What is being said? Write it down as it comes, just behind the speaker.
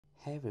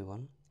Hey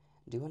everyone,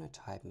 do you want to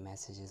type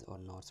messages or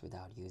notes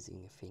without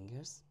using your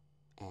fingers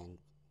and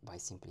by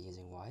simply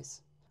using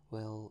voice?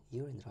 Well,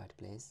 you're in the right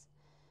place.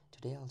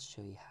 Today I'll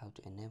show you how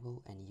to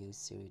enable and use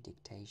Siri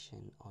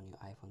Dictation on your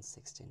iPhone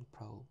 16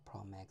 Pro,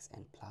 Pro Max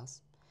and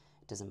Plus.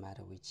 It doesn't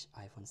matter which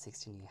iPhone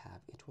 16 you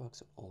have, it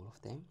works on all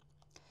of them.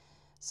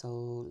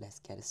 So let's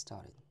get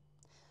started.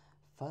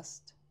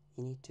 First,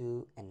 you need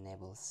to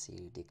enable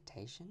Siri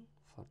Dictation.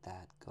 For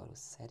that, go to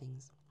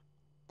Settings,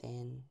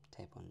 then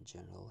tap on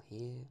General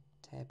here,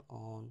 tap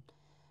on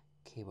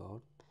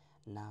Keyboard.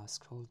 Now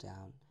scroll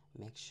down,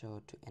 make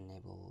sure to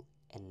enable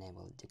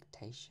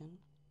dictation,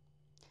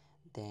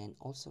 then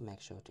also make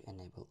sure to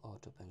enable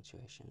auto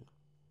punctuation.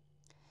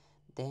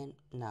 Then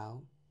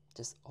now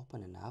just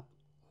open an app,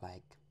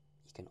 like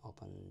you can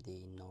open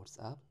the Notes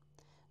app.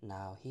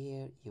 Now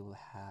here you will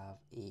have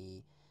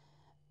a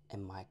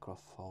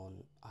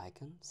microphone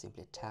icon.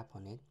 Simply tap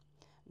on it.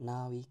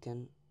 Now you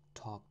can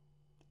talk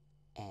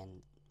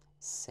and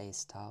say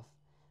stuff.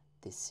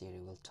 This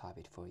Siri will type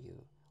it for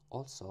you.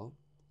 Also,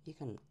 you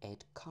can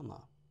add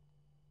comma.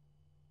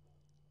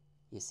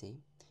 You see,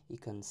 you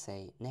can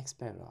say next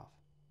paragraph.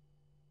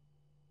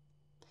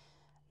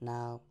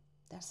 Now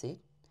that's it.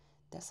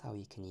 That's how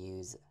you can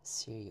use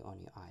Siri on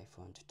your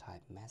iPhone to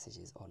type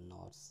messages or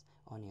notes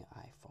on your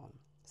iPhone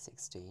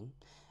 16,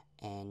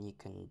 and you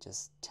can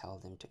just tell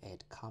them to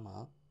add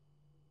comma,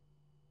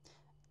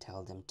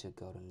 tell them to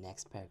go to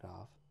next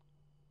paragraph.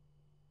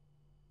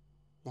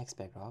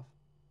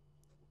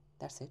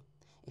 That's it.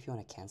 If you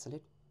want to cancel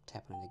it,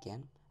 tap on it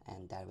again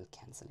and that will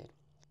cancel it.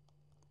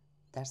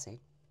 That's it.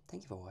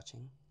 Thank you for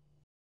watching.